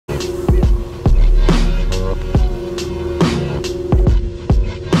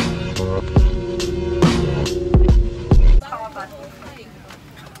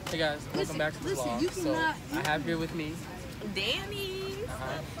back to the vlog. So I have here with me Danny.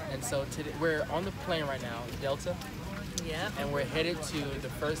 And so today we're on the plane right now, Delta. Yep. And we're headed to the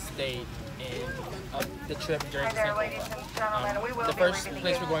first state of the trip during Sankofa. The first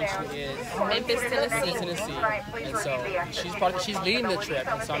place we're going to is Memphis, Tennessee. And so she's leading the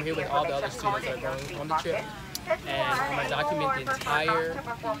trip, and so I'm here with all the other students that are going on the trip. And I'm going to document the entire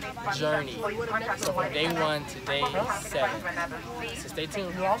journey. So from day 1 to day 7. So stay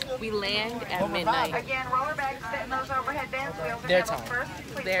tuned. We land at midnight. Again, roller bags sit in those overhead bins. We only Their have them time. first.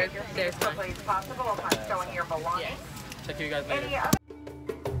 Please Their take your seats time. as quickly as possible upon showing your belongings. Yes. Check you guys later. Any other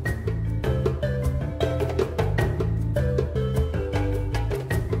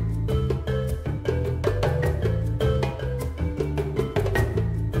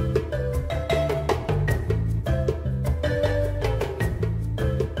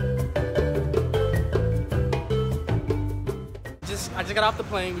I just got off the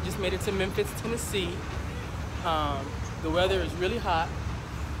plane. We just made it to Memphis, Tennessee. The weather is really hot.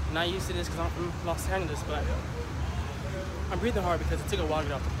 I'm not used to this because I'm from Los Angeles, but I'm breathing hard because it took a while to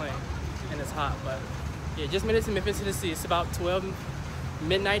get off the plane and it's hot. But yeah, just made it to Memphis, Tennessee. It's about 12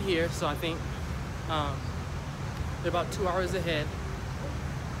 midnight here, so I think they're about 2 hours ahead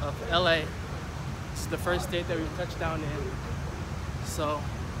of LA. It's the first state that we touched down in. So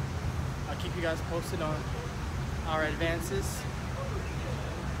I'll keep you guys posted on our advances.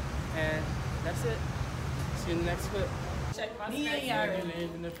 And that's it. See you in the next clip. Check my Me and Yara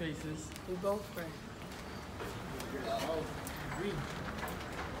in their faces. We both friends. Oh, agree.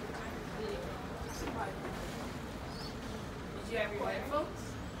 Did you have your headphones?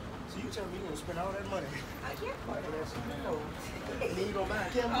 So you tell me you're gonna spend all that money? I can't afford it. And then you gonna buy a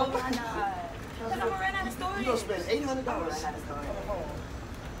camera? Oh, why not? Because I'm gonna run out of storage. You gonna spend $800?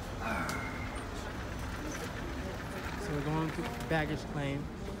 So we're going to baggage claim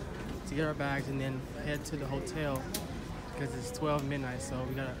to get our bags and then head to the hotel because it's 12 midnight, so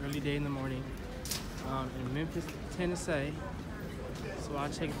we got an early day in the morning in Memphis, Tennessee. So I'll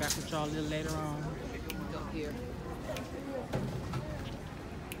check back with y'all a little later on. Go here.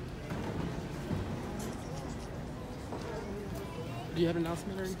 Do you have an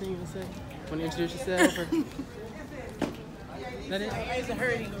announcement or anything you want to say? Want to introduce yourself? Or? Is that it? It's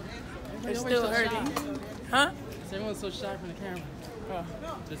hurting. It's still hurting. Huh? Everyone's so shy from the camera.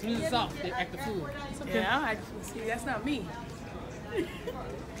 As soon as it's off, they act the fool. Yeah, see, that's not me.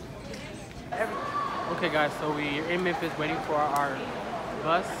 Okay guys, so we're in Memphis waiting for our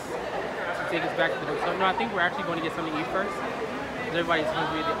bus to take us back to the hotel. No, I think we're actually going to get something to eat first. Everybody's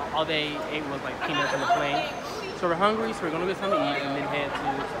hungry. All they ate was like peanuts on the plane. So we're hungry, so we're going to get something to eat and then head to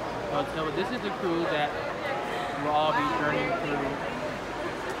the hotel. But this is the crew that will all be journeying through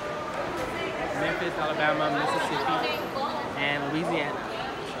Memphis, Alabama, Mississippi, and Louisiana.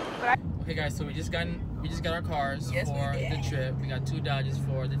 Okay guys, so we just got our cars for the trip. We got 2 Dodges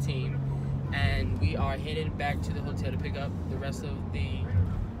for the team, and we are headed back to the hotel to pick up the rest of the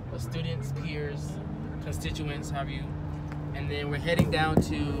students, peers, constituents, however you. And then we're heading down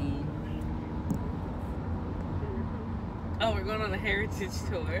to. Oh, we're going on a heritage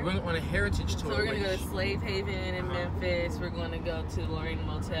tour. We're going on a heritage tour. So we're going to go to Slave Haven in Memphis. We're going to go to the Lorraine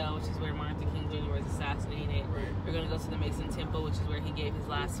Motel, which is where Martin Luther King Jr. was assassinated. We're going to go to the Mason Temple, which is where he gave his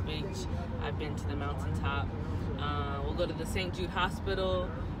last speech. I've been to the mountaintop. We'll go to the St. Jude Hospital.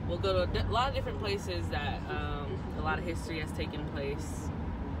 We'll go to a lot of different places that a lot of history has taken place.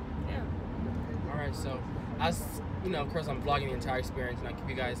 Yeah. All right, so of course, I'm vlogging the entire experience, and I'll keep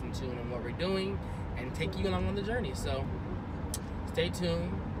you guys in tune on what we're doing and take you along on the journey. So stay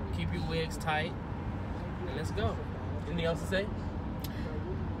tuned, keep your wigs tight, and let's go. Anything else to say?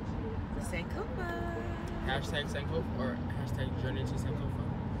 Sankofa. Hashtag Sankofa or hashtag Journey to Sankofa.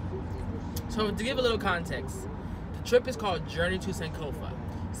 So to give a little context, the trip is called Journey to Sankofa.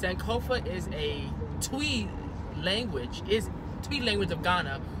 Sankofa is a Twi language of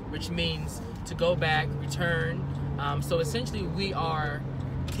Ghana, which means to go back, return. So essentially we are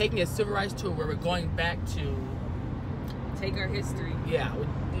taking a civil rights tour where we're going back to take our history. Yeah,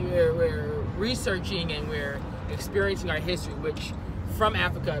 we're researching and we're experiencing our history, which from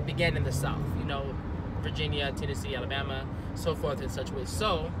Africa began in the South. Virginia, Tennessee, Alabama, so forth and such ways.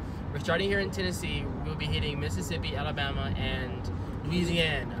 So we're starting here in Tennessee. We'll be hitting Mississippi, Alabama, and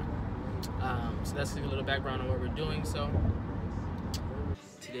Louisiana. So that's a little background on what we're doing. So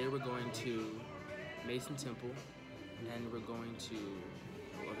today we're going to Mason Temple, and we're going to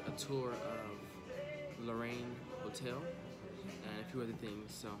a tour of Lorraine Hotel and a few other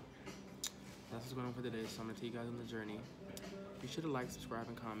things. So that's what's going on for today. So I'm going to take you guys on the journey. Be sure to like, subscribe,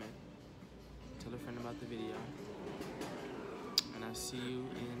 and comment. Tell a friend about the video. And I'll see you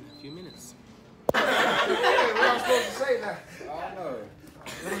in a few minutes. Hey, what am I supposed to say now? I don't know.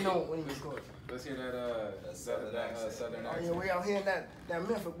 Let me know when you record. Let's hear that southern Oh accent. yeah, we out here in that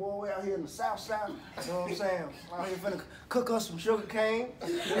Memphis, boy. We out here in the South Side. You know what I'm saying? Out here finna cook us some sugar cane.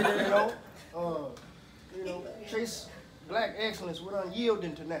 Chase black excellence with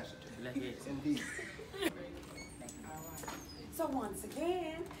unyielding tenacity. Indeed. So once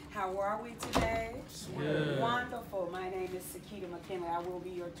again, how are we today? Good. Wonderful. My name is Sakita McKinley. I will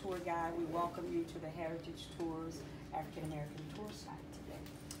be your tour guide. We welcome you to the Heritage Tours African American Tour site today.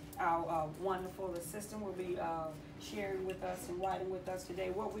 Our wonderful assistant will be sharing with us and writing with us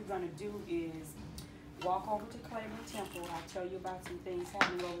today. What we're going to do is walk over to Claiborne Temple. I'll tell you about some things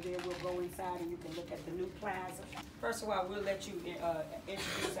happening over there. We'll go inside and you can look at the new plaza. First of all, we'll let you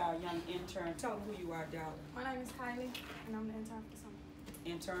introduce our young intern. Tell them who you are, darling. My name is Kylie, and I'm the intern for the summer.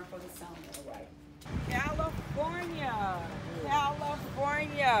 Intern for the summer, all right.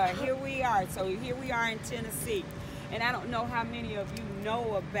 California, here we are. So here we are in Tennessee. And I don't know how many of you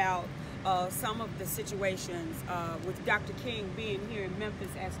know about some of the situations with Dr. King being here in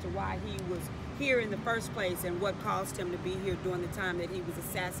Memphis as to why he was here in the first place and what caused him to be here during the time that he was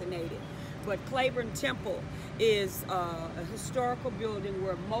assassinated. But Claiborne Temple is a historical building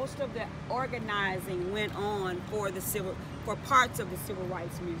where most of the organizing went on for parts of the civil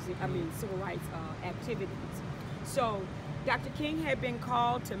rights activities. So Dr. King had been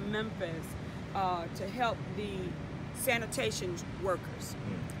called to Memphis to help the sanitation workers.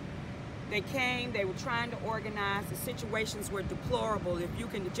 They came, they were trying to organize, the situations were deplorable. If you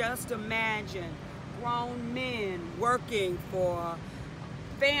can just imagine grown men working for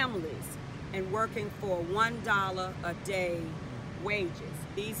families and working for $1 a day wages.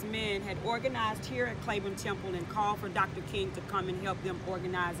 These men had organized here at Claiborne Temple and called for Dr. King to come and help them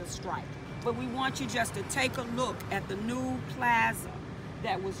organize a strike. But we want you just to take a look at the new plaza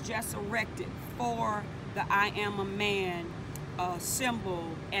that was just erected for the I Am a Man symbol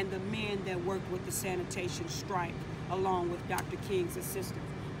and the men that worked with the sanitation strike along with Dr. King's assistants.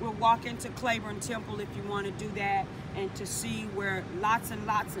 We'll walk into Claiborne Temple if you want to do that and to see where lots and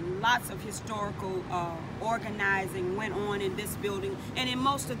lots and lots of historical organizing went on in this building and in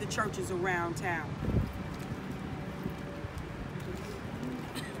most of the churches around town.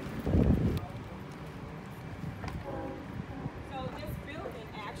 So this building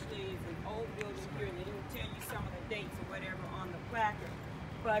actually is an old building here, and it will tell you some of the dates or whatever on the placard,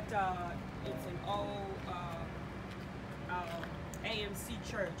 but it's an old AMC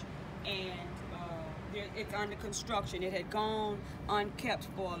church, and it's under construction. It had gone unkept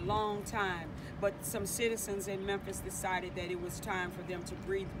for a long time, but some citizens in Memphis decided that it was time for them to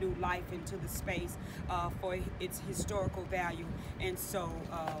breathe new life into the space for its historical value, and so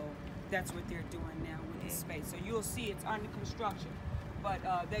that's what they're doing now with the space. So you'll see it's under construction, but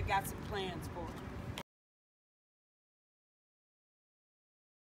they got some plans for it.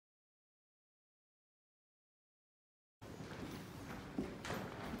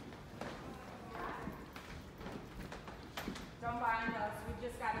 Don't mind us. We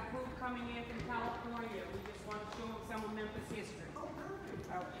just got a group coming in from California. We just want to show them some of Memphis history. Oh,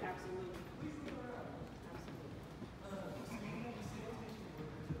 absolutely.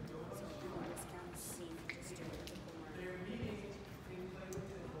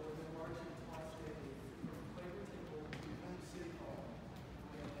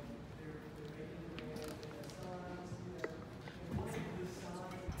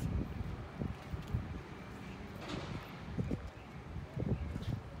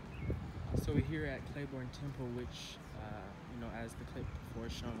 So we're here at Claiborne Temple, which, as the clip before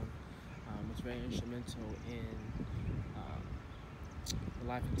shown, was very instrumental in the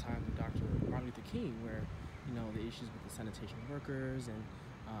life and times of Dr. Martin Luther King, where, the issues with the sanitation workers and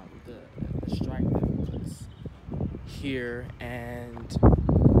with the strike that was here, and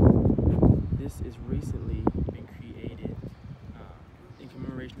this is recently been created in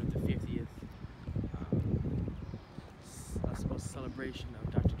commemoration of the 50th, celebration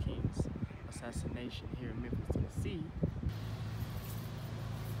of Dr. King's assassination here in Memphis, Tennessee.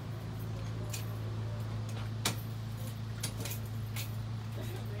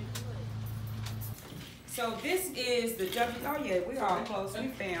 So this is the oh yeah, we're all close, we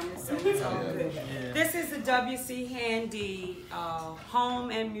family, so it's all good. Yeah. This is the W.C. Handy Home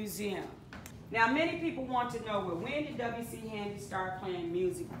and Museum. Now many people want to know, well, when did W.C. Handy start playing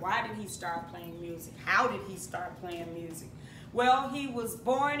music? Why did he start playing music? How did he start playing music? Well, he was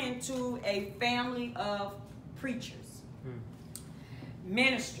born into a family of preachers,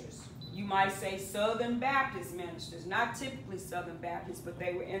 ministers, you might say Southern Baptist ministers, not typically Southern Baptists, but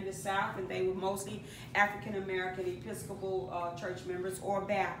they were in the South, and they were mostly African American Episcopal church members or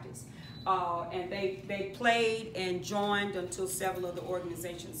Baptists. And they played and joined until several of the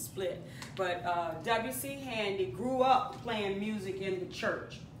organizations split. But W.C. Handy grew up playing music in the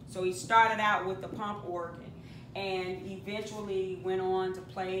church. So he started out with the pump organ and eventually went on to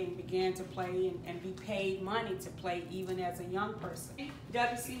play and began to play and be paid money to play even as a young person.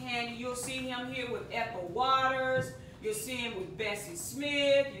 W.C. Handy, you'll see him here with Ethel Waters, you'll see him with Bessie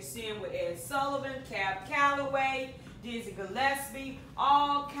Smith, you'll see him with Ed Sullivan, Cab Calloway, Dizzy Gillespie,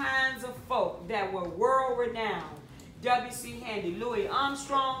 all kinds of folk that were world-renowned. W.C. Handy, Louis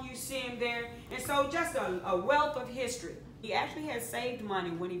Armstrong, you see him there. And so just a wealth of history. He actually had saved money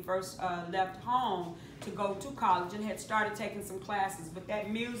when he first left home to go to college and had started taking some classes. But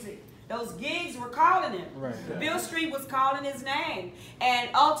that music, those gigs were calling him. Right. Bill Street was calling his name. And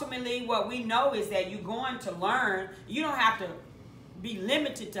ultimately what we know is that you're going to learn. You don't have to be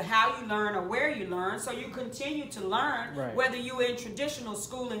limited to how you learn or where you learn, so you continue to learn, right, whether you're in traditional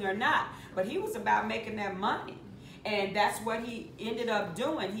schooling or not. But he was about making that money, and that's what he ended up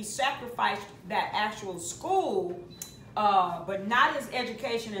doing. He sacrificed that actual school, but not his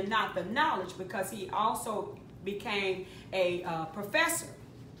education and not the knowledge, because he also became a professor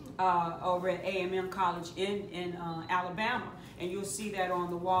over at A&M College in Alabama, and you'll see that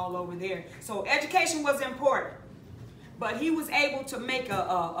on the wall over there. So education was important. But he was able to make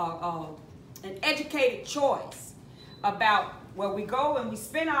an educated choice about where we go and we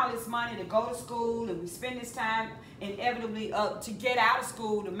spend all this money to go to school, and we spend this time inevitably to get out of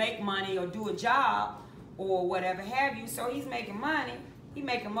school to make money or do a job or whatever have you. So he's making money. He's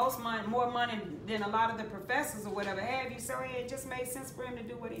making more money than a lot of the professors or whatever have you. So it just made sense for him to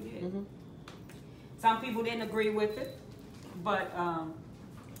do what he did. Mm-hmm. Some people didn't agree with it, but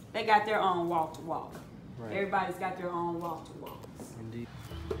they got their own walk to walk. Right. Everybody's got their own walk to walk. Indeed.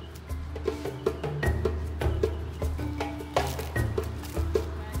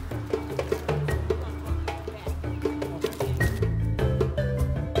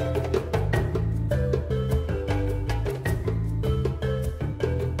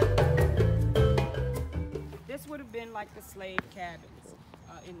 This would have been like the slave cabins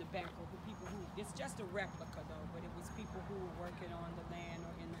in the back of the people who, it's just a replica though, but it was people who were working on the land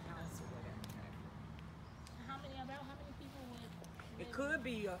or in the house or whatever. How many people would? It could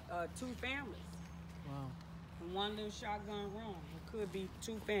be 2 families. Wow. In one little shotgun room. It could be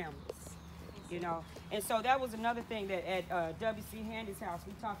 2 families, you know. And so that was another thing that at W.C. Handy's house,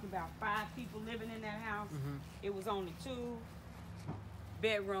 we talked about 5 people living in that house. Mm-hmm. It was only 2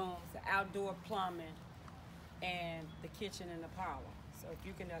 bedrooms, the outdoor plumbing, and the kitchen and the parlor. So if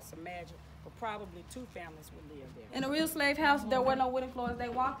you can just imagine, but probably 2 families would live there. In a real slave house, there were no wooden floors. They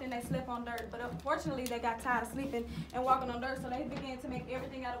walked in, they slept on dirt. But unfortunately, they got tired of sleeping and walking on dirt, so they began to make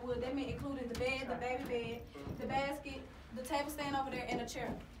everything out of wood. That meant including the bed, the baby bed, the basket, the table stand over there, and a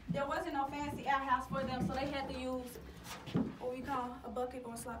chair. There wasn't no fancy outhouse for them, so they had to use what we call a bucket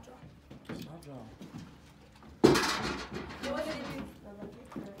or a slop jar. Slop jar. There wasn't any.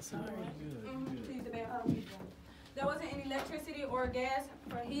 Sorry. Good. There wasn't any electricity or gas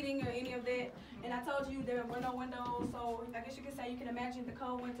for heating or any of that. And I told you there were no windows, so I guess you could say you can imagine the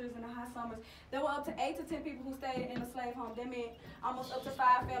cold winters and the hot summers. There were up to 8 to 10 people who stayed in a slave home. That meant almost up to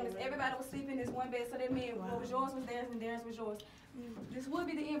 5 families. Everybody was sleeping in this one bed, so that meant what was yours was theirs and theirs was yours. This would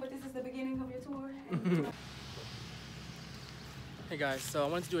be the end, but this is the beginning of your tour. Hey guys, so I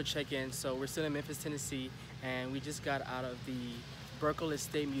wanted to do a check-in. So we're still in Memphis, Tennessee, and we just got out of the Berkeley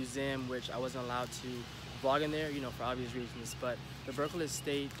State Museum, which I wasn't allowed to vlog in there, you know, for obvious reasons. But the Berkeley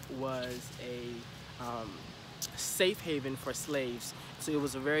Estate was a safe haven for slaves. So it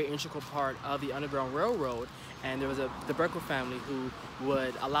was a very integral part of the Underground Railroad. And there was the Berkeley family who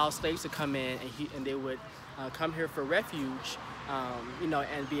would allow slaves to come in, and they would come here for refuge, you know,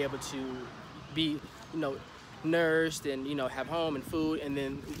 and be able to be, you know, nursed and, you know, have home and food, and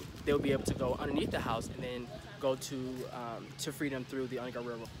then they would be able to go underneath the house and then go to freedom through the Underground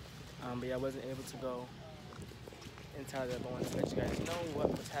Railroad. But yeah, I wasn't able to go entirely, but I wanted to let you guys know what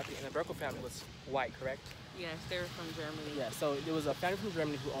was happening. And the Berkel family was white, correct? Yes, they were from Germany. Yeah, so there was a family from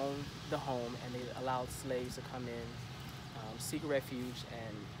Germany who owned the home, and they allowed slaves to come in, seek refuge,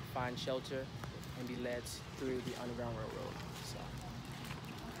 and find shelter, and be led through the Underground Railroad. So.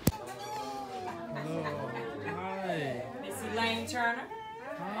 Hello. Hi. Miss Elaine Turner.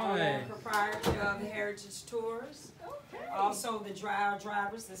 Hi. Proprietor of the Heritage Tours. Also the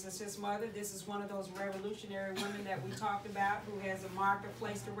drivers. This is his mother. This is one of those revolutionary women that we talked about who has a market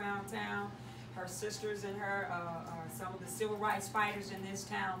placed around town. her sisters and her are some of the civil rights fighters in this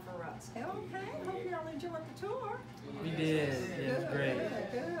town for us. Okay, hope y'all enjoyed the tour. We did. It was great.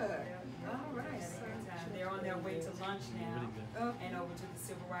 Good. All right. They're on their way to lunch now Okay. and over to the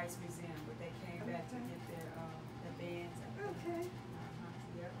Civil Rights Museum, but they came back to get their bands. Okay.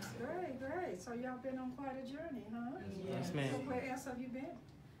 Great. So y'all been on quite a journey, huh? Yes, ma'am. So where else have you been?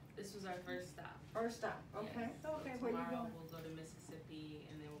 This was our first stop. First stop. Okay. Yes. Okay. Where you Tomorrow going? we'll go to Mississippi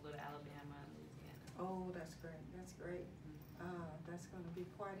and then we'll go to Alabama and Louisiana. Oh, that's great. That's great. That's going to be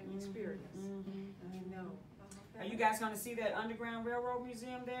quite an experience. I know. Are you guys going to see that Underground Railroad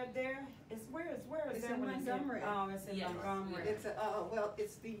Museum there? Where is It's that in one? Montgomery. Oh, it's in Yes. Montgomery. It's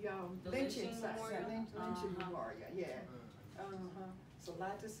it's the lynching lynching site, memorial? lynching memorial. Yeah. It's a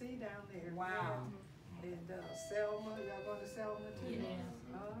lot to see down there. Wow. And Selma, y'all going to Selma too? Yes.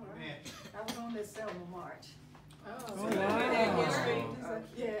 All right. I was on this Selma march. So you hear that history?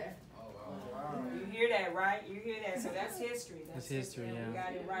 Yeah. You hear that, right? You hear that. So that's history. That's history, and yeah. You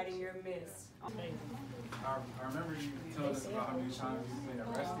got it right in your midst. I remember you telling us about how many times you've been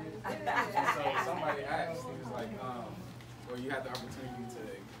arrested. And so somebody asked, he was like, well, you had the opportunity to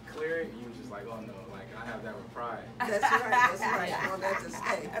clear it, and you was just like, oh no, like I have that with pride. That's right. I want that to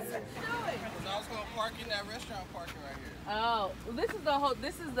stay. Because I was going to park in that restaurant parking right here. Oh,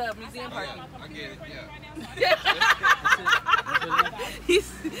 this is the museum parking. I get it, yeah.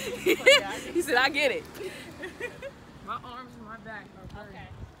 He said, I get it. My arms and my back are burned. Okay.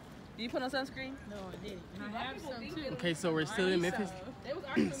 Do you put on sunscreen? No, I didn't. And I have some too. Okay, so we're still in Memphis. They was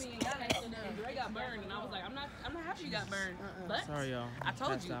arguing with me and Dre got burned, and I was like, I'm not happy you got burned. But Sorry, y'all. I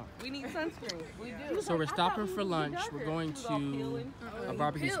told Passed you, out. we need sunscreen. We do. So we're stopping for lunch. We're going to a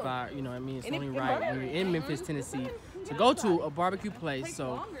barbecue spot. You know, I mean, it's only right when you're in Memphis, Tennessee, to go to a barbecue place.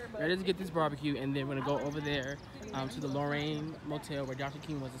 So we're ready to get this barbecue, and then we're gonna go over there to the Lorraine Motel where Dr.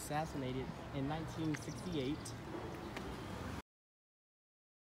 King was assassinated in 1968.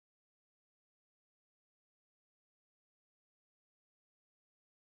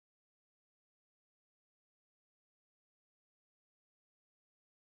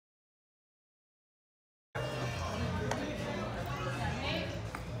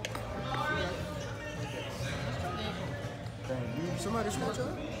 Somebody smoke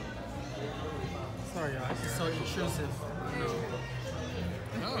y'all? Sorry, y'all. This is so intrusive. Saw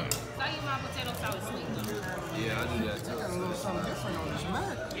you my potato salad sweet though. Yeah, I do that too. Got a little something different on this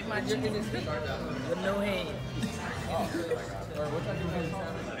mat. Get my drink in this week with no hand. I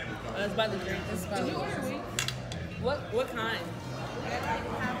was about to drink this. Did you order sweet? What kind?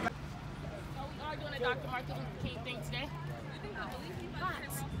 Oh, we are doing a Dr. Martin Luther King thing today.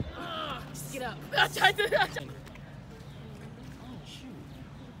 Just get up. I tried to.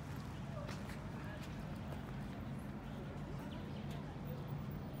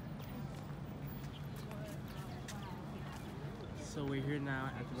 So we're here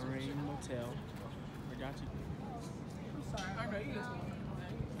now at the Lorraine Motel where Dr. I'm sorry. I know you just want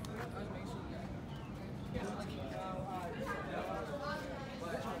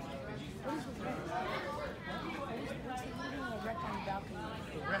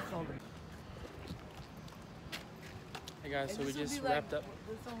Hey guys, so we just wrapped up.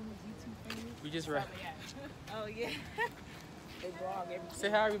 We just wrapped. Oh yeah. Say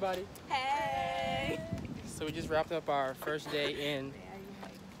hi, everybody. Hey. So we just wrapped up our first day in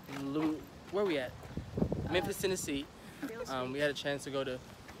where we at? Memphis, Tennessee. We had a chance to go to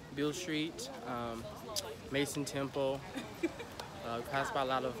Beale Street, Mason Temple. We passed by a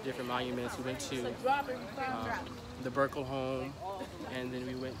lot of different monuments. We went to the Burkle Home, and then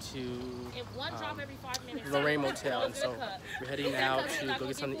we went to Lorraine Motel. And so we're heading out to go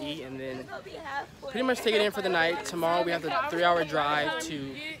get something to eat, and then pretty much take it in for the night. Tomorrow we have a 3-hour drive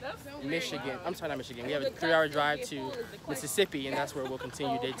to Michigan. I'm sorry, not Michigan. We have a 3-hour drive to Mississippi, and that's where we'll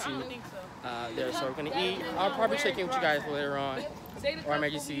continue day 2 there. So we're gonna eat. I'll probably check in with you guys later on, or I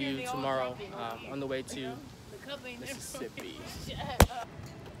may just see you tomorrow on the way to Mississippi.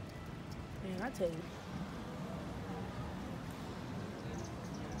 Man, I tell you.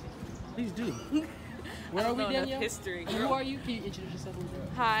 Please do. Where are we, Danielle? History. Who are you? Can you introduce yourself?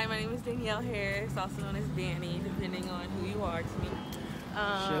 Hi, my name is Danielle Harris, also known as Danny, depending on who you are to me.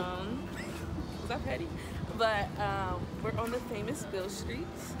 Was I petty? But we're on the famous Beale Street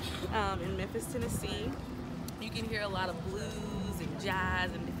in Memphis, Tennessee. You can hear a lot of blues and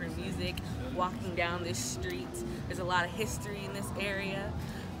jazz and different music walking down this street. There's a lot of history in this area.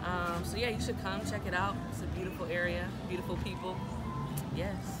 So yeah, you should come check it out. It's a beautiful area, beautiful people.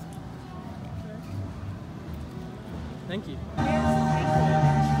 Yes. Thank you. Yes.